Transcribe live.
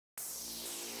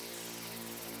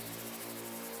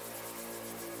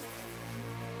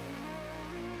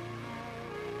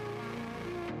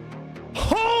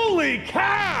Holy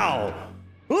cow!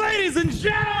 Ladies and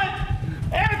gentlemen,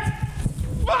 it's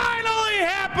finally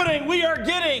happening! We are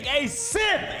getting a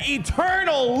Sith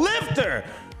Eternal Lifter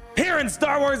here in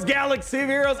Star Wars Galaxy of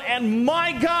Heroes, and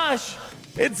my gosh,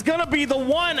 it's gonna be the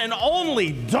one and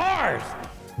only Darth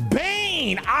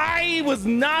Bane. I was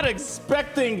not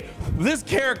expecting this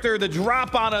character to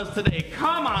drop on us today.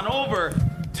 Come on over.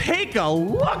 Take a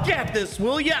look at this,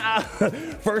 will ya?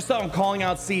 First off, I'm calling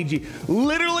out CG.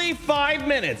 Literally 5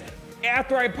 minutes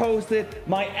after I posted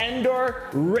my Endor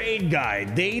raid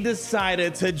guide, they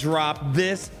decided to drop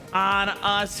this on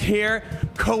us here.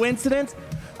 Coincidence?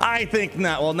 I think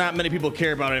not. Well, not many people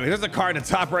care about it. There's a card in the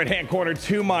top right-hand corner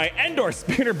to my Endor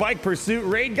Spinner Bike Pursuit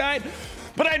raid guide.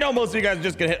 But I know most of you guys are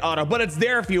just gonna hit auto, but it's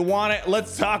there if you want it.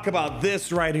 Let's talk about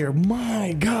this right here.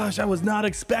 My gosh, I was not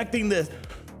expecting this.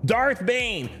 Darth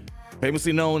Bane,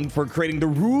 famously known for creating the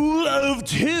rule of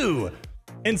 2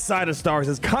 inside of Star Wars,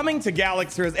 is coming to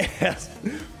Galaxers as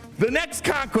the next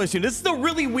conquest unit. This is a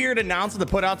really weird announcement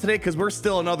to put out today because we're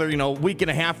still another, week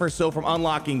and a half or so from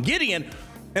unlocking Gideon,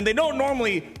 and they don't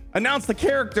normally announce the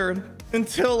character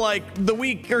until like the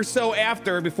week or so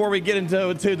after, before we get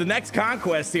into the next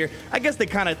conquest here. I guess they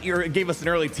kind of gave us an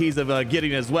early tease of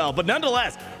Gideon as well, but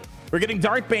nonetheless, we're getting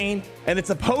Darth Bane, and it's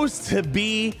supposed to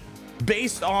be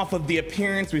based off of the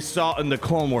appearance we saw in the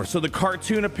Clone Wars. So the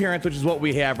cartoon appearance, which is what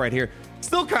we have right here,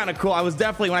 still kind of cool. I was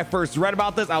definitely, when I first read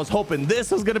about this, I was hoping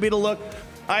this was going to be the look.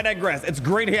 I digress. It's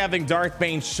great having Darth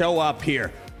Bane show up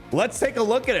here. Let's take a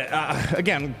look at it.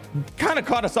 Again, kind of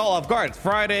caught us all off guard. It's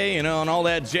Friday, and all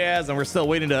that jazz, and we're still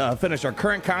waiting to finish our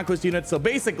current conquest unit. So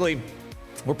basically,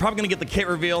 we're probably going to get the kit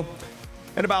reveal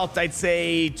in about, I'd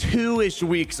say, 2-ish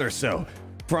weeks or so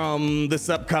from this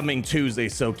upcoming Tuesday.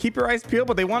 So keep your eyes peeled,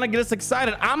 but they want to get us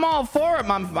excited. I'm all for it,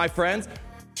 my friends.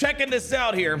 Checking this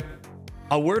out here.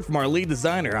 A word from our lead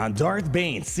designer on Darth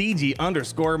Bane,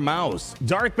 CG_mouse.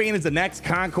 Darth Bane is the next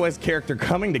conquest character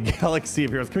coming to Galaxy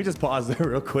of Heroes. Can we just pause there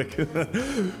real quick?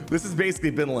 This has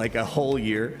basically been like a whole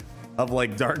year of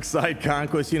like dark side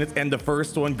conquest units, and the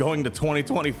first one going to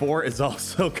 2024 is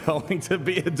also going to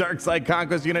be a dark side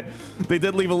conquest unit. They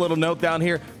did leave a little note down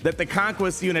here that the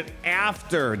conquest unit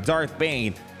after Darth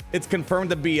Bane, it's confirmed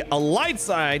to be a light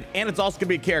side, and it's also gonna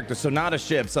be a character, so not a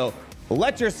ship. So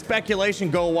let your speculation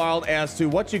go wild as to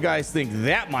what you guys think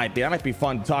that might be. That might be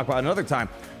fun to talk about another time.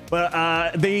 But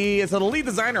so the lead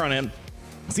designer on him,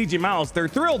 CG Mouse, they're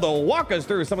thrilled to walk us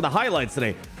through some of the highlights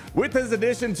today. With his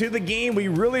addition to the game, we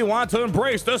really want to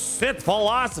embrace the Sith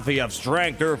philosophy of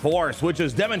strength or force, which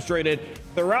is demonstrated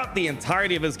throughout the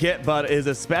entirety of his kit, but is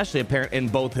especially apparent in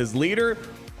both his leader,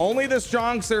 Only the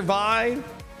Strong Survive,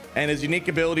 and his unique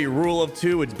ability, Rule of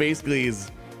 2, which basically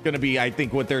is going to be, I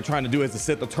think, what they're trying to do as the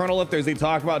Sith Eternal Lifter, as they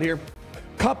talk about here,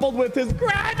 coupled with his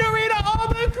Grand Arena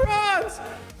Omicrons.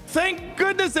 Thank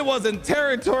goodness it wasn't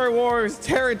Territory Wars,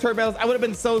 Territory Battles. I would have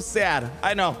been so sad.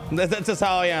 I know, that's just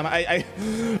how I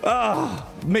am.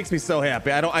 Makes me so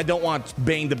happy. I don't want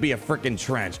Bane to be a freaking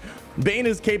trench. Bane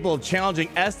is capable of challenging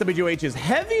SWGOH's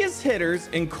heaviest hitters,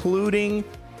 including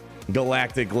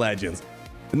Galactic Legends.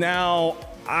 Now,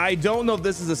 I don't know if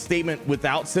this is a statement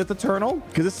without Sith Eternal,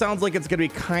 because it sounds like it's going to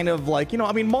be kind of like,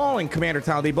 Maul and Commander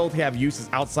Talon, they both have uses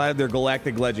outside of their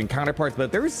Galactic Legend counterparts,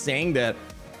 but they're saying that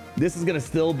this is going to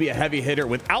still be a heavy hitter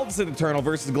without Sith Eternal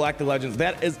versus Galactic Legends.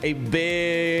 That is a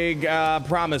big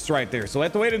promise right there. So we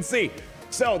have to wait and see.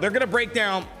 So they're going to break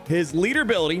down his leader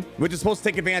ability, which is supposed to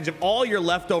take advantage of all your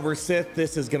leftover Sith.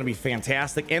 This is going to be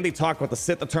fantastic. And they talk about the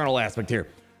Sith Eternal aspect here.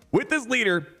 With this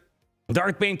leader,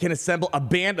 Darth Bane can assemble a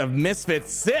band of misfit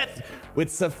Sith with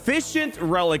sufficient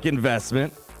relic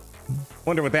investment.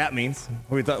 Wonder what that means.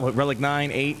 We thought, what, relic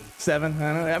 9, 8, 7?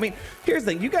 I don't know. I mean, here's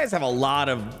the thing. You guys have a lot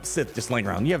of Sith just laying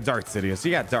around. You have Darth Sidious.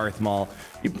 You got Darth Maul.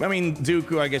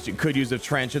 Dooku, I guess you could use a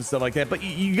trench and stuff like that. But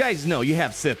you guys know you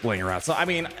have Sith laying around. So, I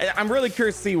mean, I'm really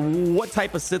curious to see what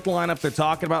type of Sith lineup they're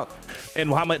talking about and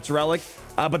how much relic.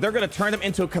 But they're going to turn them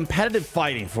into a competitive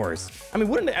fighting force. I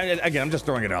mean, again, I'm just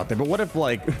throwing it out there, but what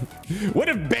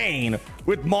if Bane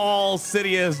with Maul,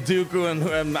 Sidious, Dooku,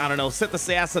 and I don't know, Sith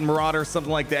Assassin, Marauder,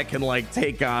 something like that can like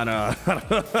take on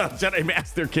Jedi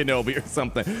Master Kenobi or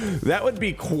something? That would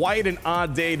be quite an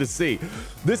odd day to see.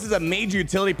 This is a major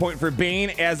utility point for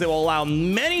Bane, as it will allow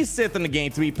many Sith in the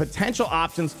game to be potential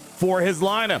options for his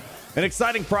lineup. An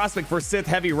exciting prospect for Sith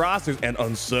heavy rosters and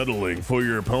unsettling for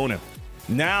your opponent.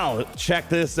 Now, check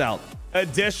this out.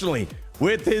 Additionally,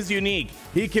 with his unique,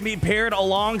 he can be paired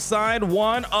alongside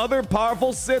one other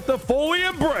powerful Sith to fully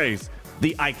embrace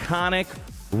the iconic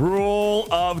Rule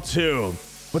of 2.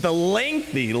 With a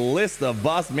lengthy list of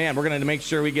buffs, man, we're going to make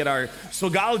sure we get our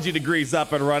SWGOH degrees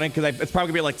up and running, because it's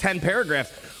probably going to be like 10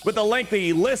 paragraphs. with a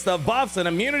lengthy list of buffs and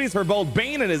immunities for both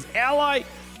Bane and his ally.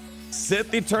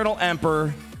 Sith Eternal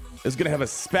Emperor is going to have a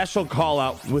special call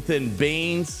out within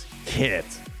Bane's kit,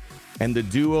 and the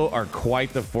duo are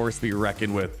quite the force to be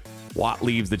reckoned with. Watt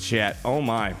leaves the chat. Oh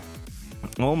my.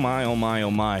 Oh my, oh my,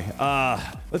 oh my.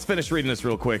 Let's finish reading this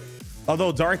real quick.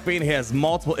 Although Darth Bane has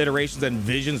multiple iterations and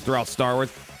visions throughout Star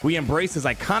Wars, we embrace his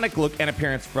iconic look and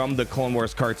appearance from the Clone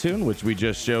Wars cartoon, which we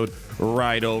just showed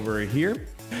right over here.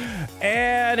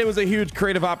 And it was a huge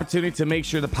creative opportunity to make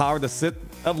sure the power of the Sith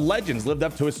of Legends lived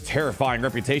up to its terrifying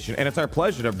reputation, and it's our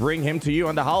pleasure to bring him to you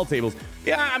on the holotable.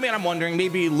 Yeah, I mean, I'm wondering,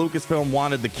 maybe Lucasfilm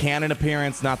wanted the canon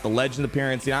appearance, not the legend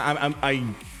appearance. Yeah,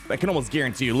 I can almost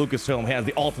guarantee you Lucasfilm has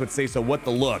the ultimate say-so what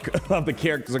the look of the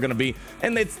characters are going to be,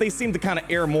 and they seem to kind of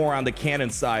err more on the canon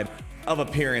side of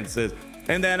appearances.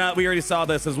 And then we already saw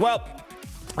this as well.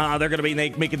 They're going to be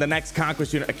making the next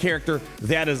Conquest unit a character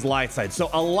that is light side. So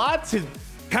a lot to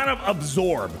kind of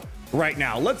absorb right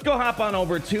now. Let's go hop on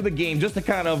over to the game just to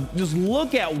kind of just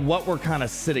look at what we're kind of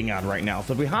sitting on right now.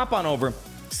 So if we hop on over,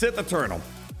 Sith Eternal.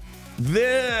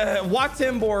 The Wat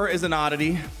Tambor is an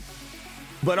oddity.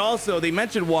 But also, they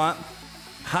mentioned Watt.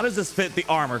 How does this fit the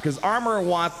armor? Because armor and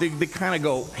Watt, they kind of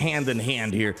go hand in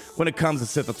hand here when it comes to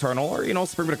Sith Eternal, or, you know,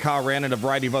 Spring to Kyle Ran in a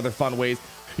variety of other fun ways.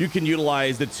 You can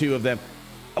utilize the two of them.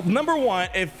 Number one,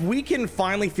 if we can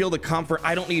finally feel the comfort,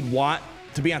 I don't need Watt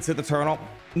to be on Sith Eternal,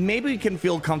 maybe we can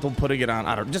feel comfortable putting it on,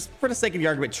 I don't know, just for the sake of the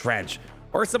argument, Trench,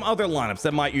 or some other lineups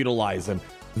that might utilize him.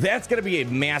 That's going to be a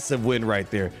massive win right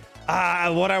there.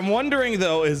 What I'm wondering,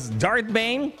 though, is Darth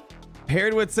Bane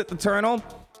paired with Sith Eternal,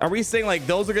 are we saying like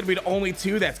those are going to be the only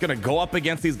two that's going to go up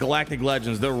against these galactic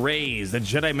legends, the Reys, the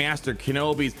Jedi Master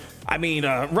Kenobis? I mean,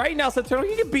 right now, Sith Eternal,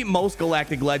 he can beat most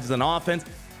galactic legends on offense.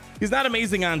 He's not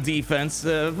amazing on defense.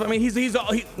 I mean,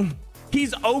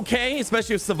 he's okay,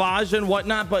 especially with Savage and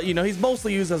whatnot, but, you know, he's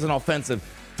mostly used as an offensive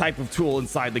type of tool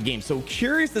inside the game. So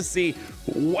curious to see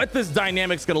what this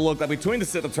dynamic's going to look like between the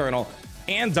Sith Eternal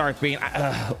and Darth Bane.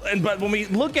 But when we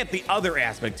look at the other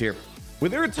aspect here, when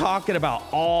they're talking about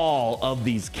all of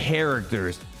these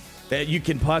characters that you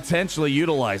can potentially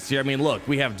utilize here, I mean, look,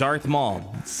 we have Darth Maul,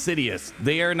 Sidious.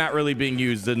 They are not really being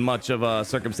used in much of a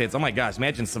circumstance. Oh my gosh,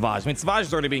 imagine Savage. I mean, Savage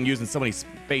is already being used in so many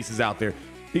spaces out there.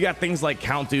 You got things like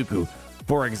Count Dooku,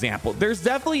 for example. There's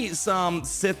definitely some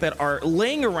Sith that are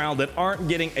laying around that aren't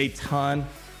getting a ton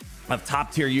of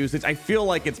top tier usage. I feel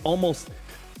like it's almost,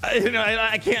 you know,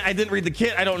 I didn't read the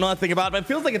kit. I don't know nothing about it, but it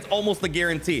feels like it's almost a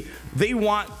guarantee. They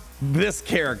want this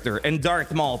character and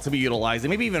Darth Maul to be utilized, and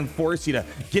maybe even force you to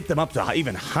get them up to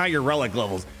even higher relic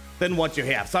levels than what you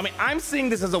have. So, I mean, I'm seeing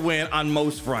this as a win on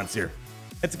most fronts here.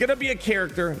 It's going to be a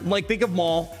character, like think of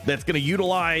Maul, that's going to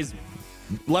utilize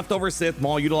leftover Sith,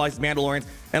 Maul utilizes Mandalorians,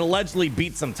 and allegedly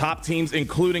beat some top teams,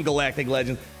 including Galactic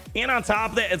Legends. And on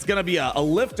top of that, it's going to be a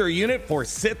lifter unit for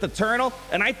Sith Eternal.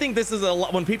 And I think this is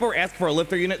when people were asking for a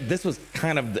lifter unit, this was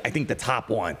kind of, I think, the top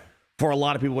one for a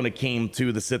lot of people when it came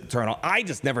to the Sith Eternal. I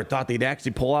just never thought they'd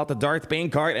actually pull out the Darth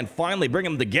Bane card and finally bring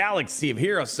him the Galaxy of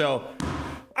Heroes. So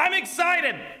I'm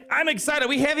excited. I'm excited.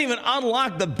 We haven't even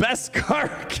unlocked the best card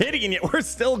Gideon yet. We're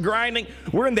still grinding.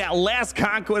 We're in that last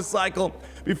conquest cycle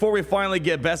before we finally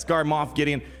get Beskar Moff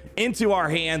Gideon into our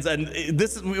hands. And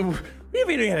this is, we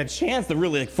haven't even had a chance to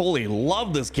really fully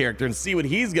love this character and see what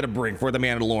he's going to bring for the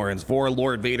Mandalorians, for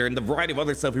Lord Vader, and the variety of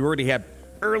other stuff we already had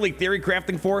early theory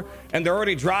crafting for, and they're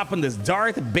already dropping this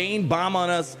Darth Bane bomb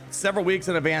on us several weeks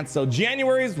in advance. So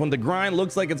January is when the grind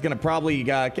looks like it's going to probably,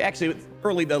 actually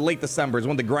early to late December is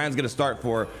when the grind's going to start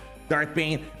for Darth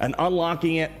Bane, and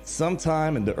unlocking it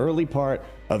sometime in the early part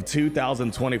of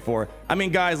 2024. I mean,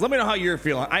 guys, let me know how you're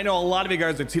feeling. I know a lot of you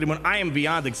guys are tuning in. I am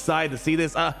beyond excited to see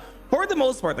this. For the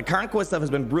most part, the conquest stuff has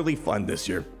been really fun this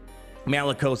year.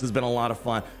 Malicos has been a lot of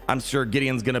fun. I'm sure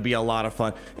Gideon's going to be a lot of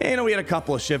fun. And, you know, we had a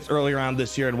couple of ships earlier on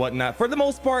this year and whatnot. For the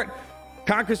most part,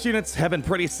 conquest units have been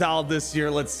pretty solid this year.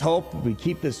 Let's hope we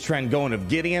keep this trend going of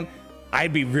Gideon.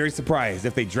 I'd be very surprised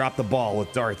if they drop the ball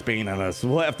with Darth Bane on us.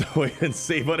 We'll have to wait and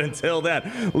see. But until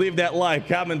then, leave that like,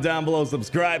 comment down below,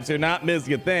 subscribe so you're not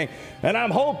missing a thing. And I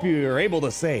hope you're able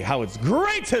to say how it's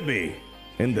great to be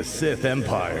in the Sith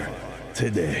Empire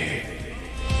today.